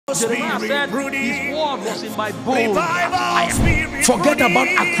Jeremiah said, his word was in my bones. Forget about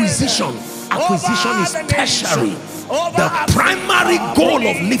acquisition. Acquisition is tertiary. The primary goal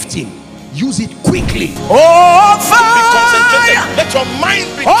of lifting, use it quickly. Oh, fire! Let your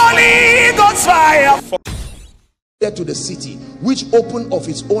mind be Holy Ghost fire. To the city, which opened of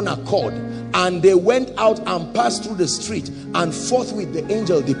its own accord, and they went out and passed through the street, and forthwith the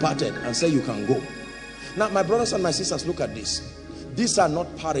angel departed and said, you can go. Now, my brothers and my sisters, look at this. These are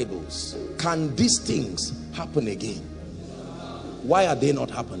not parables. Can these things happen again? Why are they not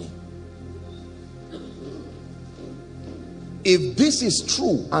happening? If this is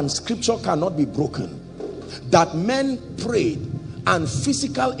true and scripture cannot be broken, that men prayed and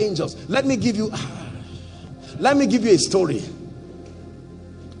physical angels, let me give you a story.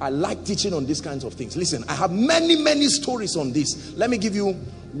 I like teaching on these kinds of things. Listen, I have many stories on this. Let me give you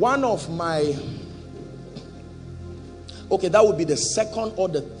one of my, okay, that would be the second or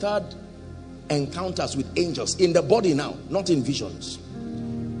the third encounters with angels in the body now, not in visions.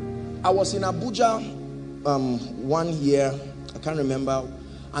 I was in Abuja 1 year, I can't remember,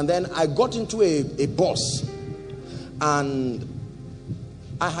 and then I got into a bus, and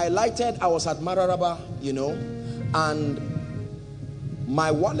I highlighted, I was at Mararaba, you know, and my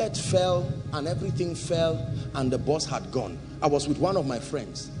wallet fell and everything fell and the bus had gone. I was with one of my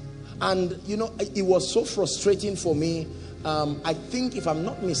friends, and you know, it was so frustrating for me. I think, if I'm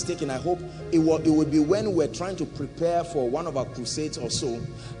not mistaken, I hope it would be when we're trying to prepare for one of our crusades or so,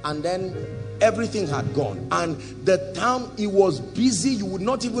 and then everything had gone, and the town, it was busy. You would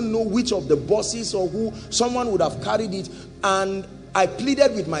not even know which of the buses or who, someone would have carried it. And I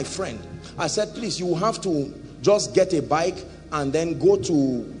pleaded with my friend. I said, please, you have to just get a bike and then go to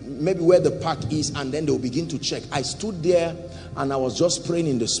maybe where the park is, and then they'll begin to check. I stood there and I was just praying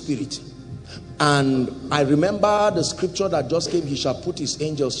in the spirit. And I remember the scripture that just came, he shall put his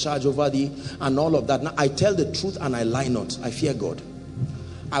angels charge over thee, and all of that. Now, I tell the truth and I lie not. I fear God.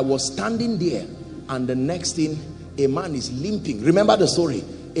 I was standing there, and the next thing, a man is limping. Remember the story?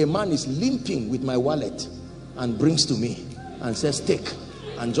 A man is limping with my wallet and brings to me and says, take,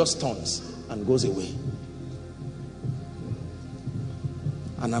 and just turns and goes away.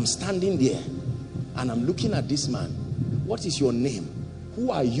 And I'm standing there and I'm looking at this man. What is your name? Who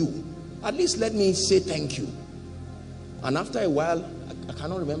are you? At least let me say thank you. And after a while, I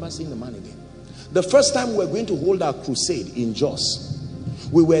cannot remember seeing the man again. The first time we were going to hold our crusade in Jos,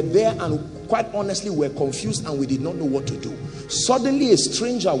 we were there, and quite honestly, we were confused and we did not know what to do. Suddenly, a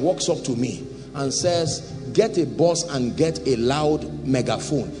stranger walks up to me and says, get a bus and get a loud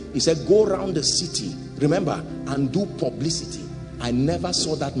megaphone. He said, go around the city, remember, and do publicity. I never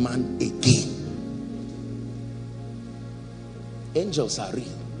saw that man again. Angels are real.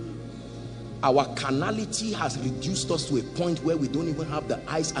 Our carnality has reduced us to a point where we don't even have the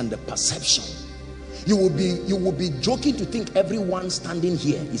eyes and the perception. You will be joking to think everyone standing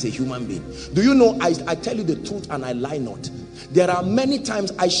here is a human being. Do you know, I tell you the truth and I lie not. There are many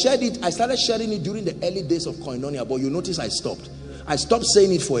times I shared it. I started sharing it during the early days of Koinonia, but you notice I stopped. I stopped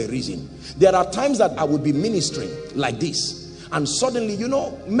saying it for a reason. There are times that I would be ministering like this, and suddenly, you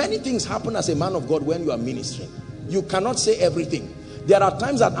know, many things happen as a man of God when you are ministering. You cannot say everything. There are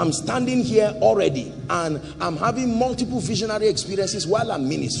times that I'm standing here already and I'm having multiple visionary experiences while I'm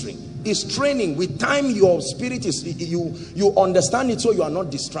ministering. It's training. With time, your spirit is, you understand it, so you are not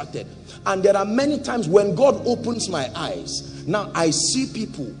distracted. And there are many times when God opens my eyes. Now I see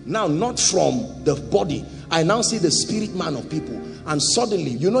people, now not from the body. I now see the spirit man of people. And suddenly,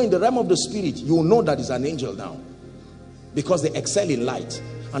 you know, in the realm of the spirit, you will know that it's an angel now, because they excel in light.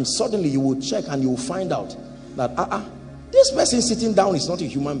 And suddenly you will check and you will find out that this person sitting down is not a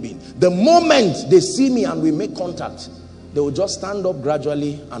human being. The moment they see me and we make contact, they will just stand up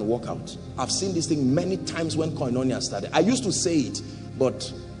gradually and walk out. I've seen this thing many times when Koinonia started. I used to say it,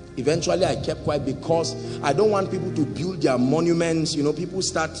 but eventually I kept quiet, because I don't want people to build their monuments. You know, people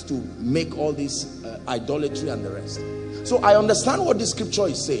start to make all this idolatry and the rest. So I understand what this scripture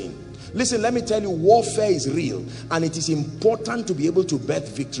is saying. Listen, let me tell you, warfare is real, and it is important to be able to birth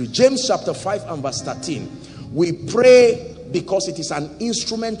victory. James chapter 5 and verse 13. We pray because it is an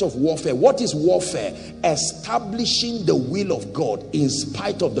instrument of warfare. What is warfare? Establishing the will of God in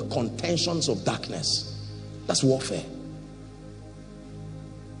spite of the contentions of darkness. That's warfare.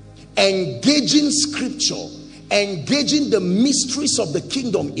 Engaging scripture, engaging the mysteries of the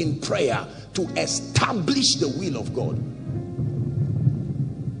kingdom in prayer to establish the will of God.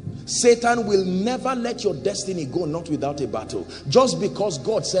 Satan will never let your destiny go not without a battle. Just because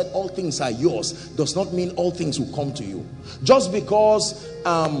God said all things are yours does not mean all things will come to you. Just because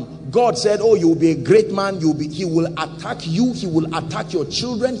God said, oh, you'll be a great man, he will attack you, he will attack your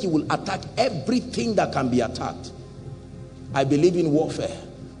children, he will attack everything that can be attacked. I believe in warfare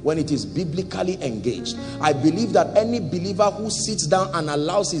when it is biblically engaged. I believe that any believer who sits down and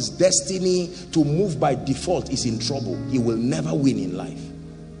allows his destiny to move by default is in trouble. He will never win in life.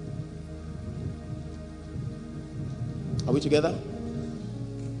 Are we together?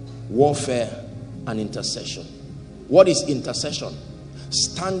 Warfare and intercession. What is intercession?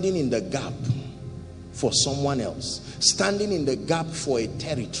 Standing in the gap for someone else. Standing in the gap for a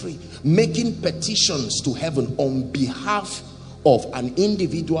territory. Making petitions to heaven on behalf of an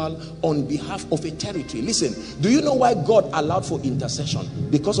individual, on behalf of a territory. Listen, do you know why God allowed for intercession?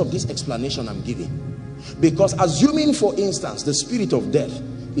 Because of this explanation I'm giving. Because assuming, for instance, the spirit of death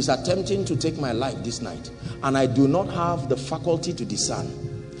is attempting to take my life this night, and I do not have the faculty to discern,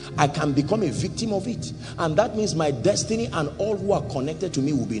 I can become a victim of it, and that means my destiny and all who are connected to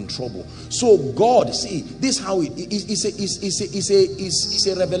me will be in trouble. So God, see, this is how it's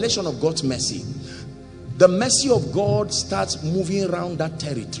a revelation of God's mercy. The mercy of God starts moving around that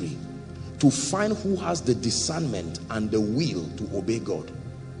territory to find who has the discernment and the will to obey God.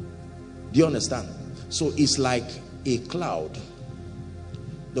 Do you understand? So it's like a cloud.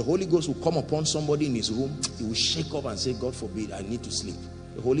 The Holy Ghost will come upon somebody in his room. He will shake up and say, God forbid, I need to sleep.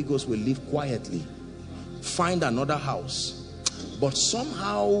 The Holy Ghost will leave quietly, find another house. But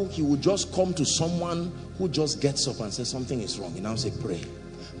somehow he will just come to someone who just gets up and says something is wrong. He now say, pray.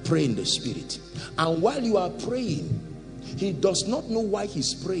 Pray in the spirit. And while you are praying, he does not know why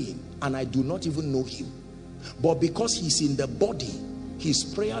he's praying, and I do not even know him. But because he's in the body, his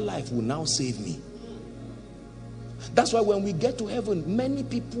prayer life will now save me. That's why when we get to heaven, many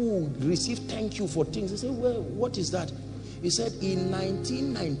people receive thank you for things. They say, well, what is that? He said, in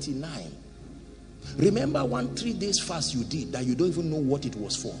 1999, remember one 3 days fast you did that you don't even know what it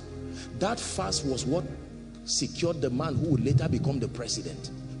was for? That fast was what secured the man who would later become the president.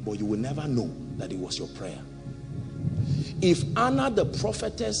 But you will never know that it was your prayer. If Anna the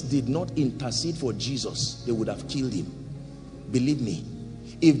prophetess did not intercede for Jesus, they would have killed him. Believe me,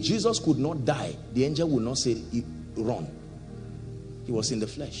 if Jesus could not die, the angel would not say, run. He was in the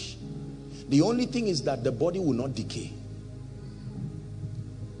flesh. The only thing is that the body will not decay.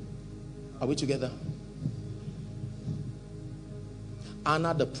 Are we together?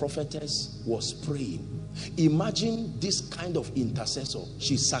 Anna the prophetess was praying. Imagine this kind of intercessor.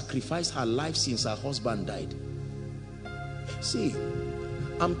 She sacrificed her life since her husband died. See,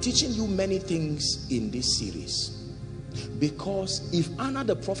 I'm teaching you many things in this series, because if Anna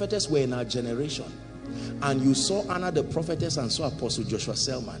the prophetess were in our generation, and you saw Anna the prophetess and saw Apostle Joshua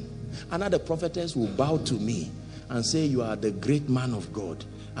Selman, Anna the prophetess will bow to me and say, you are the great man of God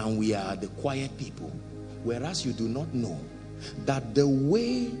and we are the quiet people. Whereas you do not know that the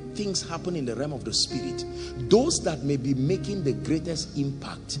way things happen in the realm of the spirit, those that may be making the greatest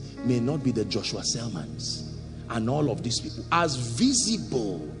impact may not be the Joshua Selmans and all of these people. As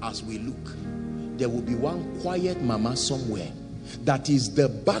visible as we look, there will be one quiet mama somewhere that is the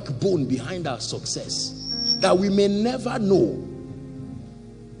backbone behind our success, that we may never know.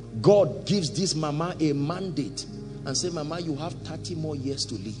 God gives this mama a mandate and say, mama, you have 30 more years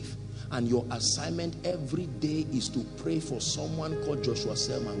to live, and your assignment every day is to pray for someone called Joshua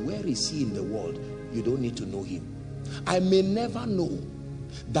Selman. Where is he in the world? You don't need to know him. I may never know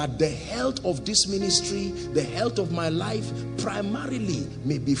that the health of this ministry, the health of my life, primarily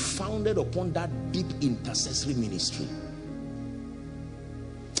may be founded upon that deep intercessory ministry.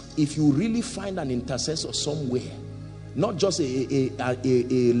 If you really find an intercessor somewhere, not just a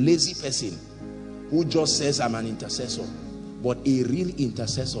lazy person who just says I'm an intercessor, but a real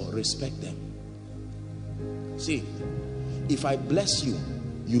intercessor, respect them. See, if I bless you,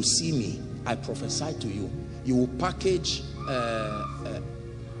 you see me, I prophesy to you, you will package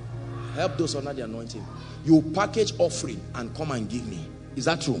help those under the anointing, you will package offering and come and give me. Is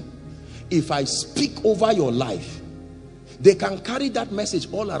that true? If I speak over your life, they can carry that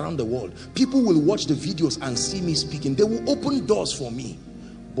message all around the world. People will watch the videos and see me speaking. They will open doors for me.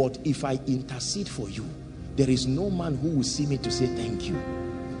 But if I intercede for you, there is no man who will see me to say thank you.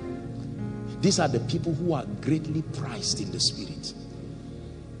 These are the people who are greatly prized in the spirit.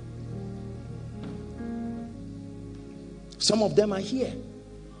 Some of them are here.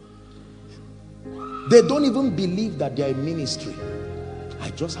 They don't even believe that they are in ministry.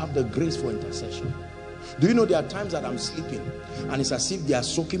 I just have the grace for intercession. Do you know there are times that I'm sleeping and it's as if they are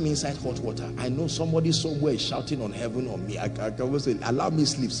soaking me inside hot water? I know somebody somewhere is shouting on heaven on me. I can always say, allow me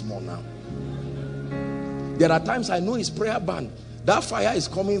sleep small now. There are times I know it's prayer band. That fire is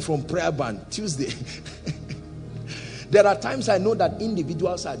coming from prayer band Tuesday. There are times I know that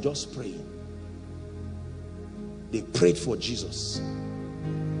individuals are just praying. They prayed for Jesus.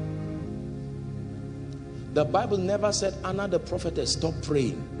 The Bible never said Anna the prophetess stopped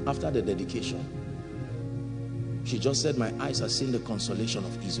praying after the dedication. She just said, my eyes have seen the consolation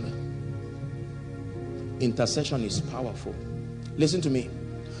of Israel. Intercession is powerful. Listen to me.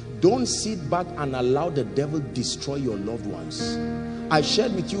 Don't sit back and allow the devil destroy your loved ones. I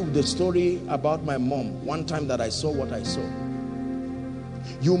shared with you the story about my mom one time that I saw what I saw.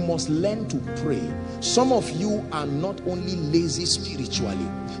 You must learn to pray. Some of you are not only lazy spiritually,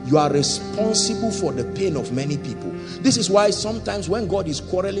 you are responsible for the pain of many people. This is why sometimes when God is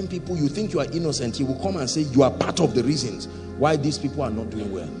quarreling people, you think you are innocent. He will come and say, you are part of the reasons why these people are not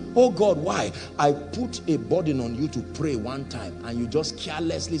doing well. Oh God, why? I put a burden on you to pray one time and you just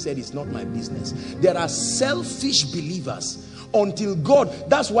carelessly said it's not my business. There are selfish believers until God,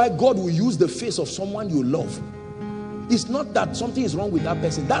 that's why God will use the face of someone you love. It's not that something is wrong with that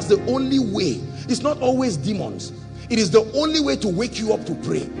person. That's the only way. It's not always demons. It is the only way to wake you up to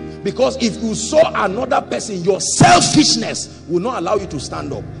pray. Because if you saw another person, your selfishness will not allow you to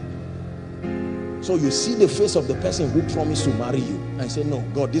stand up. So you see the face of the person who promised to marry you and say, no,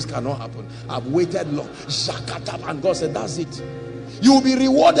 God, this cannot happen. I've waited long. And God said, that's it. You will be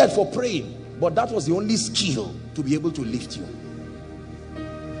rewarded for praying. But that was the only skill to be able to lift you.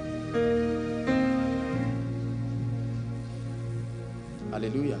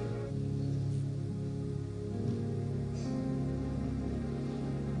 Hallelujah.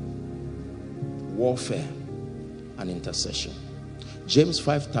 Warfare and intercession. James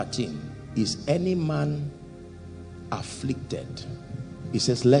 5:13. Is any man afflicted? He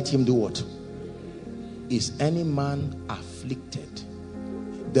says, let him do what? Is any man afflicted?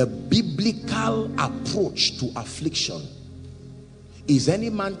 The biblical approach to affliction. Is any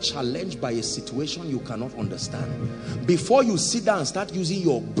man challenged by a situation you cannot understand? Before you sit down and start using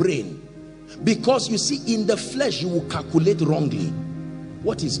your brain, because you see, in the flesh you will calculate wrongly.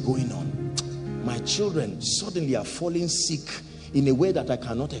 What is going on? My children suddenly are falling sick in a way that I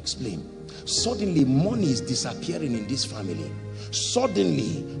cannot explain. Suddenly money is disappearing in this family.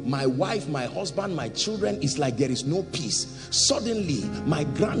 Suddenly my wife, my husband, my children, is like there is no peace. Suddenly my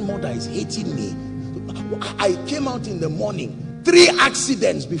grandmother is hating me. I came out in the morning, 3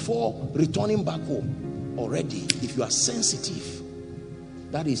 accidents before returning back home. Already, if you are sensitive,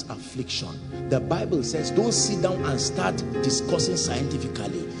 that is affliction. The Bible says don't sit down and start discussing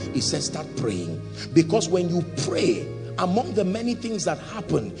scientifically. It says start praying. Because when you pray, among the many things that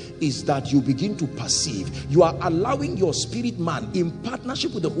happen is that you begin to perceive. You are allowing your spirit man in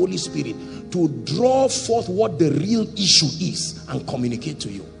partnership with the Holy Spirit to draw forth what the real issue is and communicate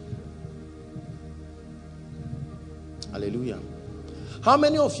to you. Hallelujah. How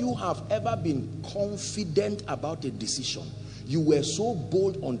many of you have ever been confident about a decision? You were so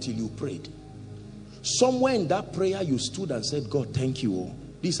bold until you prayed. Somewhere in that prayer you stood and said, God, thank you.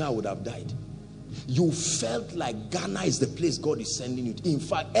 This I would have died. You felt like Ghana is the place God is sending you. In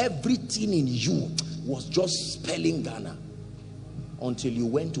fact, everything in you was just spelling Ghana until you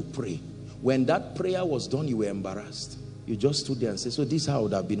went to pray. When that prayer was done, you were embarrassed. You just stood there and said, so this I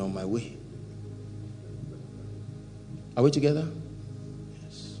would have been on my way. Are we together?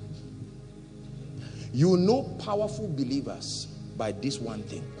 Yes. You know powerful believers by this one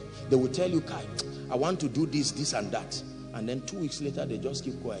thing. They will tell you, Kai, I want to do this, this and that. And then 2 weeks later, they just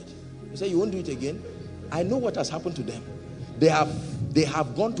keep quiet. You say, you won't do it again? I know what has happened to them. They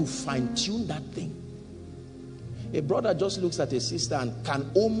have gone to fine-tune that thing. A brother just looks at a sister and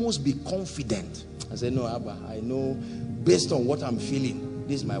can almost be confident. I say, no, Abba, I know based on what I'm feeling,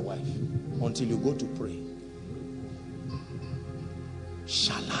 this is my wife. Until you go to pray.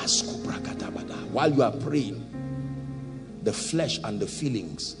 While you are praying, the flesh and the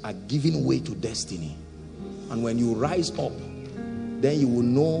feelings are giving way to destiny. And when you rise up, then you will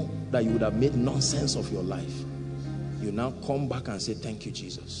know that you would have made nonsense of your life. You now come back and say, thank you,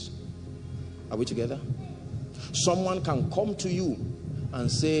 Jesus. Are we together? Someone can come to you and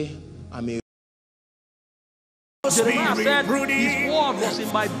say, I'm a Jeremiah said, his word was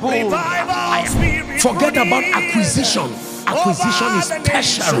in my bones. Forget about acquisition. Acquisition is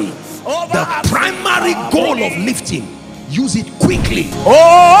tertiary. The primary goal of lifting. Use it quickly.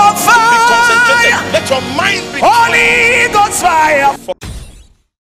 Oh, fire! Let your mind be Holy Ghost fire.